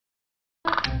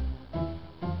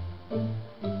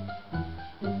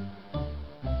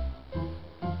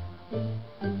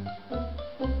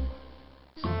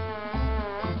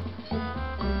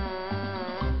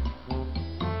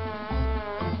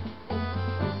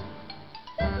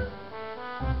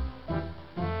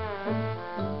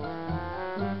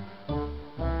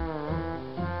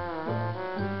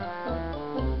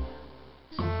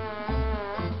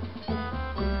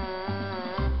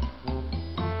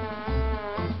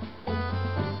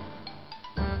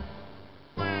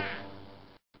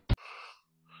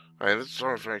Hi, this is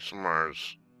Artifacts from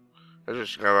Mars. I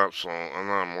just got up, so I'm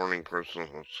not a morning person,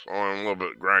 so I'm a little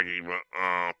bit groggy,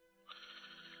 but,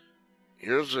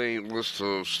 here's a list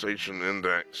of station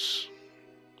index.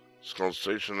 It's called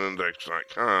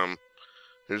stationindex.com.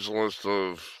 Here's a list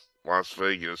of Las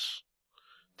Vegas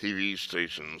TV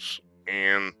stations,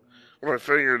 and what I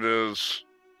figured is,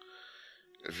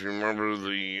 if you remember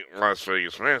the Las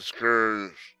Vegas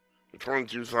massacre, the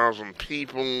 22,000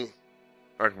 people,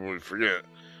 I completely forget,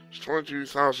 there's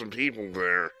 22,000 people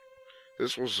there.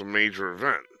 This was a major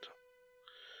event.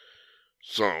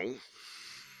 So,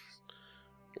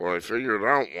 what I figured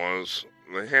out was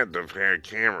they had to have had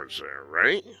cameras there,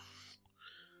 right?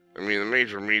 I mean, the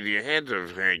major media had to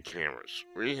have had cameras.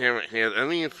 We haven't had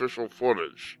any official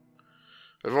footage.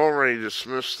 I've already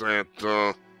dismissed that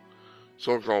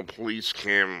so-called police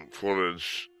cam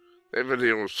footage. That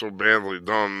video was so badly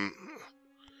done.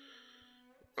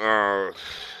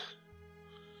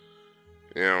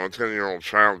 A 10-year-old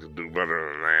child could do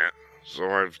better than that. So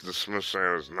I've dismissed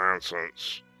that as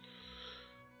nonsense.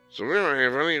 So we don't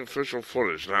have any official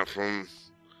footage, not from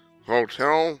the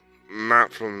hotel,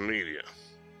 not from the media.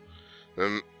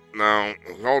 And now,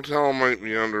 the hotel might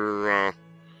be under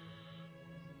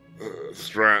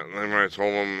threat, and they might have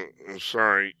told them, I'm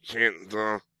sorry, can't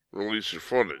release your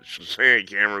footage. Because they had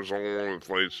cameras all over the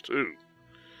place, too.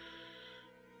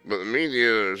 But the media,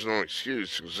 there's no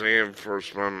excuse, because they have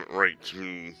First Amendment right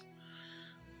to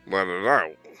let it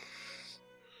out.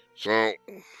 So,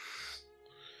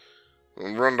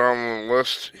 I'll run down the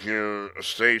list here of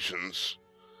stations.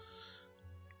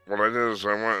 What I did is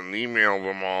I went and emailed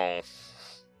them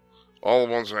all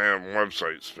the ones that have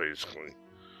websites, basically.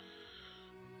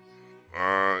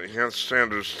 You have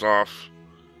standard stuff.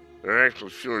 There are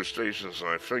actually fewer stations than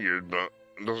I figured, but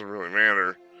it doesn't really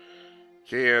matter.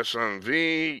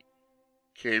 KSNV,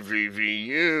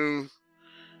 KVVU,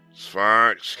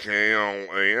 Fox,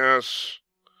 KLAS,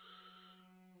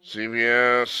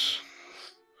 CBS,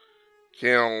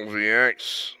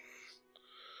 KLVX,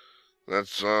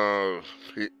 that's the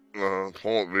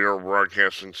Politburo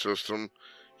Broadcasting System,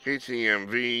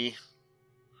 KTMV,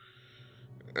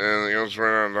 and it goes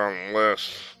right on down the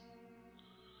list.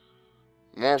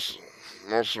 Most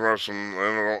of the rest of them, they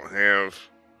don't have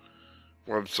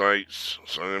websites,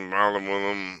 so I didn't bother with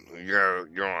them. You gotta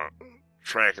go on,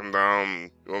 track them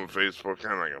down, go to Facebook,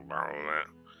 I'm not gonna bother with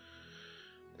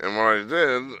that. And what I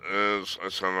did is I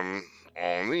sent them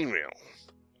all an email.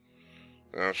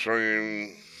 And I'll show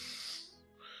you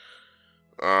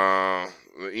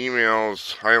the email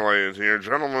is highlighted here.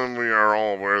 Gentlemen, we are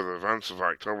all aware of the events of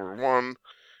October 1,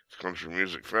 the Country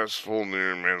Music Festival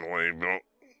near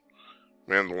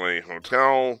Mandalay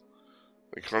Hotel.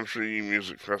 The Country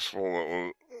Music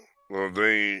Festival that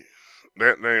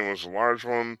day was a large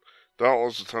one,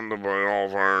 doubtless attended by all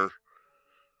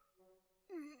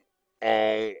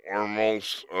or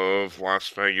most of Las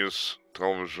Vegas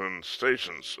television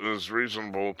stations. It is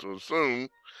reasonable to assume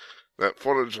that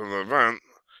footage of the event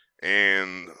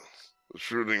and the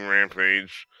shooting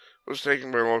rampage was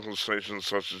taken by local stations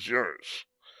such as yours.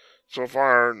 So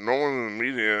far, no one in the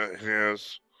media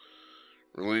has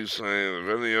released any of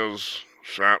the videos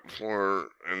shot before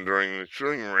and during the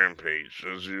shooting rampage.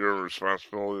 As your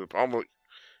responsibility to the public,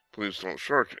 please don't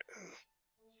shirk it.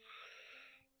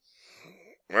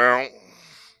 Well,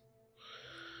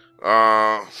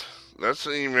 that's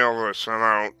the email that I sent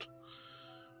out.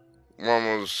 One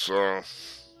was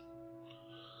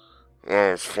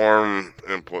form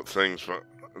input things, but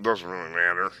it doesn't really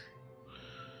matter.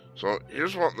 So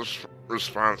here's what the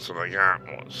response that I got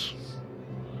was.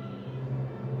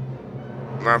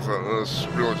 Not that this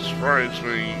really surprised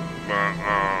me, but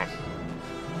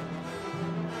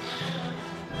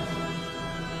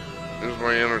here's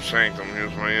my inner sanctum,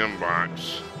 here's my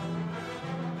inbox.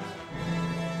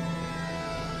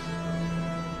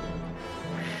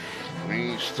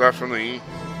 Me, Stephanie,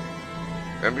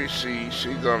 NBC,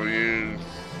 CW,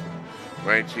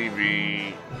 Night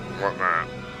TV, whatnot.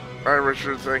 Hi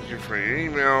Richard, thank you for your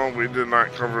email. We did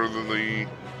not cover the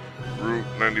Route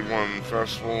 91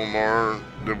 Festival, nor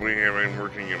did we have any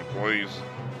working employees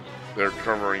there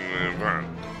covering the event.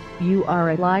 You are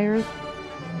a liar.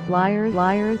 Liar,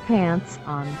 liar, pants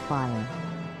on fire.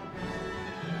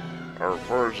 Our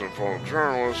reporters and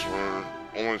photojournalists were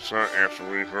only sent after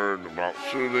we heard about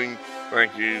shooting.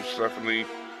 Thank you, Stephanie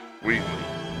Wheatley.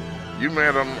 You,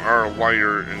 madam, are a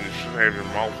liar and you should have your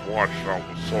mouth washed out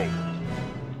with soap.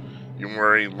 You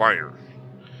are a liar.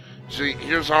 See,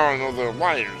 here's how I know they're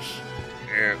liars.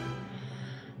 And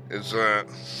it's that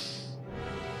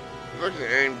look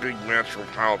at any big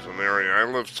metropolitan area. I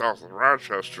live south of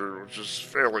Rochester, which is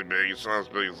fairly big. It's not as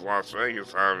big as Las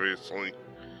Vegas, obviously.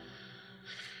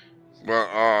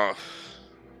 But,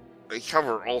 they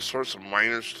cover all sorts of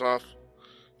minor stuff.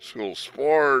 School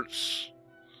sports,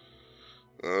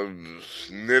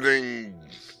 knitting,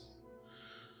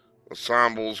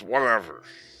 ensembles, whatever.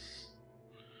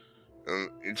 And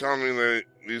you tell me that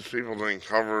these people didn't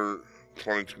cover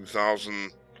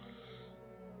 22,000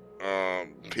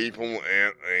 people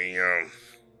at a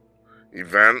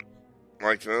event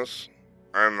like this?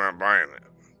 I'm not buying it.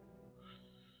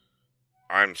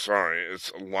 I'm sorry,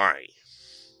 it's a lie.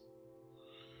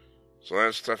 So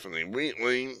that's Stephanie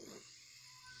Wheatley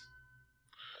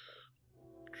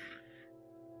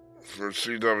for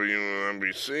CW and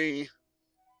NBC.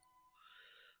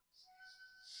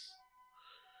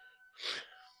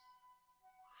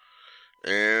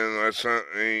 And I sent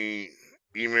a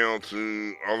email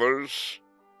to others.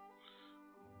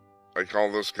 I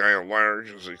call this guy a liar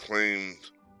because he claimed,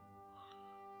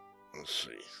 let's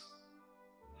see,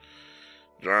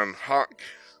 John Huck,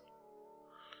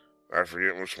 I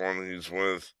forget which one he's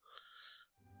with.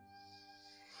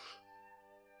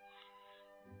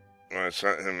 I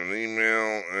sent him an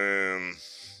email, and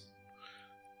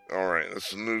alright,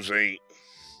 this is News 8.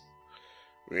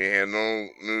 We had no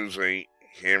News 8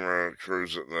 camera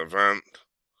crews at the event.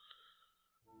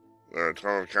 There are a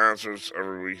ton of concerts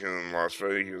every weekend in Las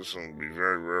Vegas, and it would be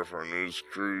very rare for our news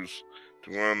crews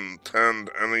to attend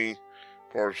any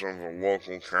portion of a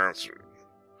local concert,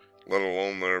 let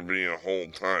alone there being a whole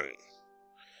time.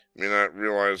 You may not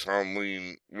realize how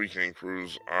lean weekend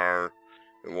crews are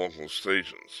at local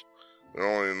stations. They're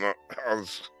only not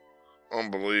as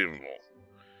unbelievable.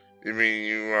 You mean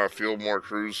you field more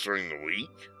crews during the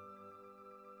week?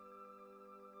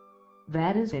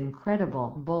 That is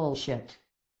incredible bullshit.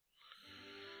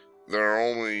 There are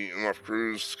only enough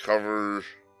crews to cover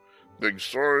big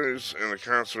stories, and a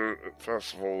concert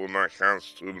festival will not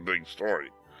constitute a big story.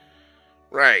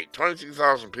 Right,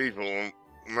 22,000 people,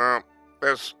 now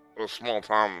that's a small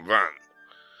town event.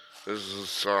 This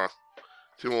is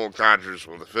two old codgers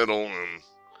with a fiddle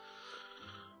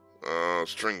and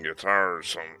string guitar or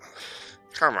something.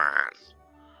 Come on.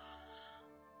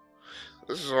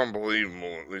 This is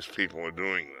unbelievable that these people are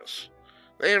doing this.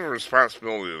 They have a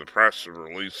responsibility to the press to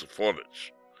release the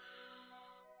footage.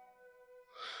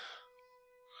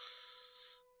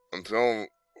 Until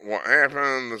what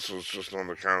happened, this was just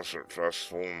another concert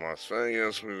festival in Las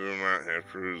Vegas. We do not have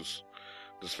crews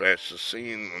dispatched to the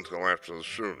scene until after the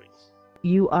shooting.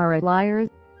 You are a liar.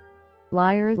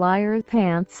 Liar, liar,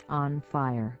 pants on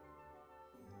fire.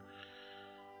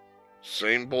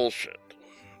 Same bullshit,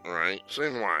 right?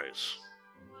 Same lies.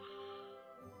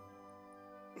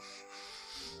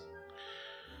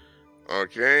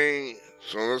 Okay,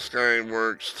 so this guy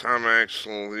works, Tom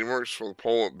Axel, he works for the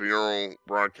Politburo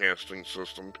Broadcasting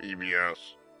System, PBS.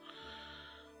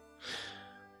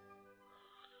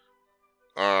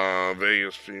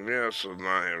 Vegas PBS does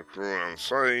not have a crew on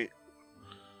site,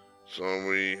 so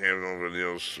we have no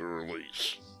videos to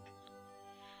release.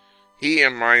 He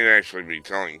might actually be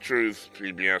telling truth.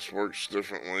 PBS works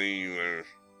differently. They're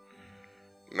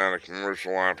not a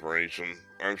commercial operation.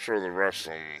 I'm sure the rest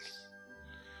of them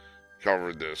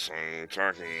covered this. I mean, we're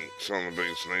talking some of the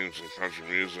biggest names in country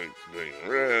music, being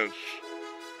Rich,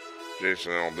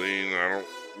 Jason Aldean. I don't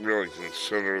really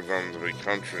consider them to be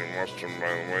country and western, by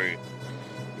the way.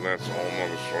 That's a whole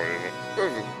nother story.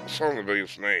 Those are some of the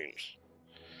biggest names.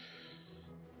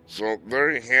 So there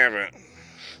you have it.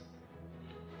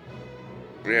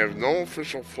 We have no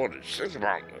official footage. Think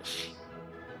about this.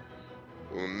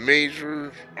 With a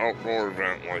major outdoor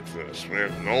event like this, we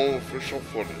have no official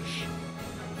footage.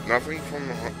 Nothing from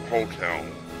the hotel.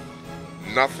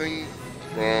 Nothing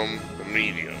from the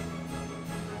media.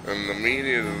 And the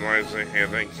media denies they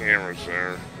had any cameras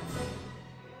there.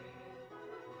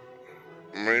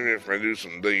 Maybe if I do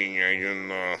some digging, I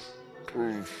can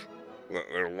prove that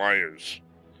they're liars.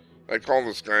 I called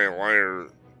this guy a liar,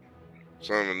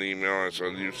 sent him an email, I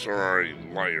said, "You sir are a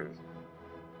liar."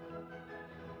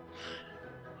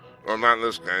 Well, not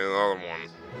this guy, the other one.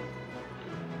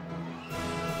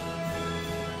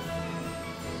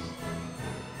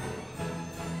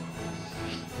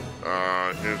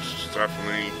 Here's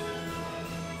Stephanie,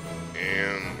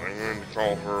 and I'm going to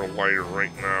call her a liar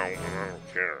right now, and I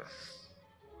don't care.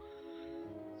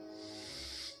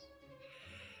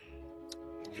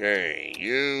 Okay,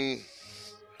 you,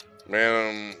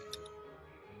 madam,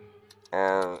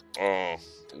 are a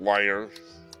liar.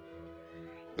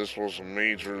 This was a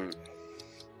major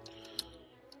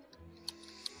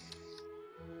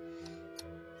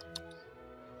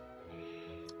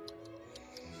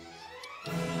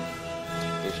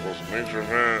was a major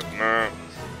event, not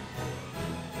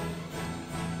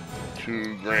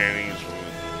two grannies with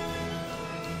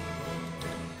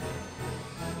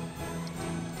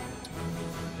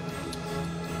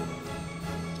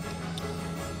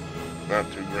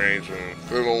a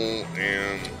fiddle,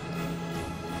 and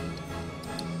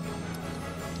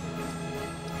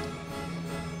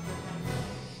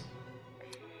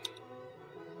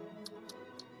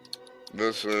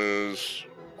this is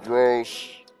gross.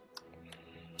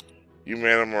 You,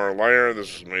 madam, are a liar.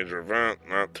 This is a major event,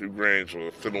 not two grannies with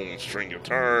a fiddle and string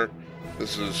guitar.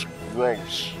 This is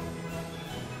gross.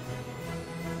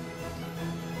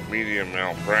 Media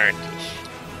malpractice.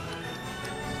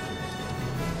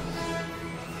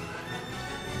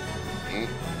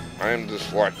 I am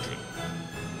dyslexic.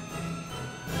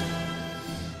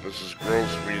 This is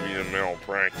gross media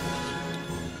malpractice.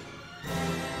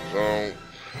 So,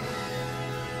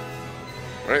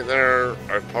 right there,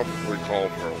 I publicly called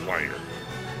her a liar.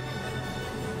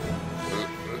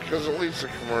 Because at least the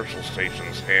commercial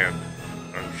stations had,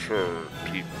 I'm sure,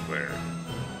 people there.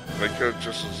 They could have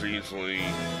just as easily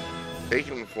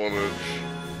taken the footage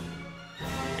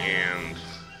and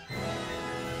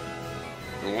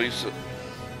release it.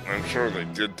 I'm sure they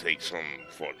did take some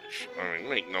footage. I mean,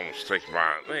 make no mistake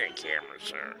about it, they had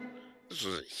cameras there. This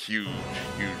was a huge,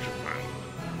 huge event.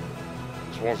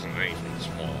 This wasn't anything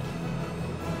small,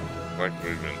 like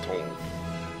we've been told.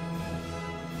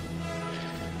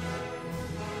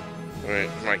 I mean,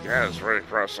 my God, it's right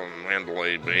across from the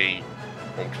Mandalay Bay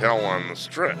Hotel on the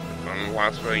Strip, on the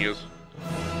Las Vegas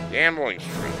gambling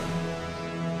strip.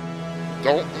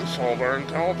 Don't insult our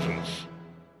intelligence.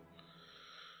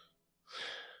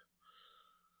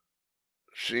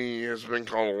 She has been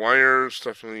called a liar,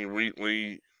 Stephanie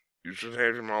Wheatley. You should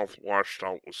have your mouth washed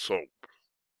out with soap.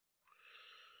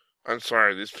 I'm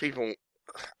sorry, these people,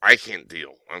 I can't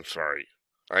deal. I'm sorry.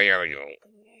 I gotta go.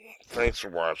 Thanks for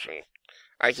watching.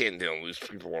 I can't deal. These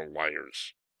people are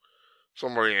liars.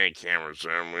 Somebody had cameras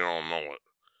there, and we all know it.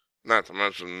 Not to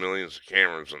mention millions of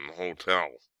cameras in the hotel.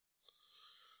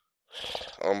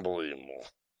 Unbelievable.